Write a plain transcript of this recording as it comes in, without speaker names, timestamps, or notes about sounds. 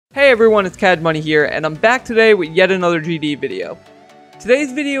Hey everyone, it's Caggmoney here, and I'm back today with yet another GD video.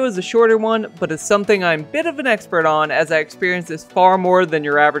 Today's video is a shorter one, but it's something I'm a bit of an expert on as I experience this far more than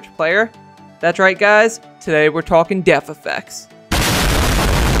your average player. That's right guys, today we're talking death effects.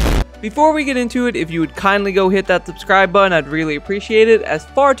 Before we get into it, if you would kindly go hit that subscribe button, I'd really appreciate it, as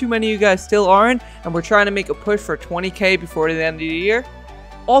far too many of you guys still aren't, and we're trying to make a push for 20k before the end of the year.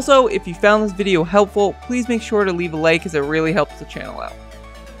 Also, if you found this video helpful, please make sure to leave a like as it really helps the channel out.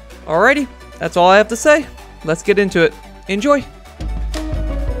 Alrighty, that's all I have to say. Let's get into it. Enjoy!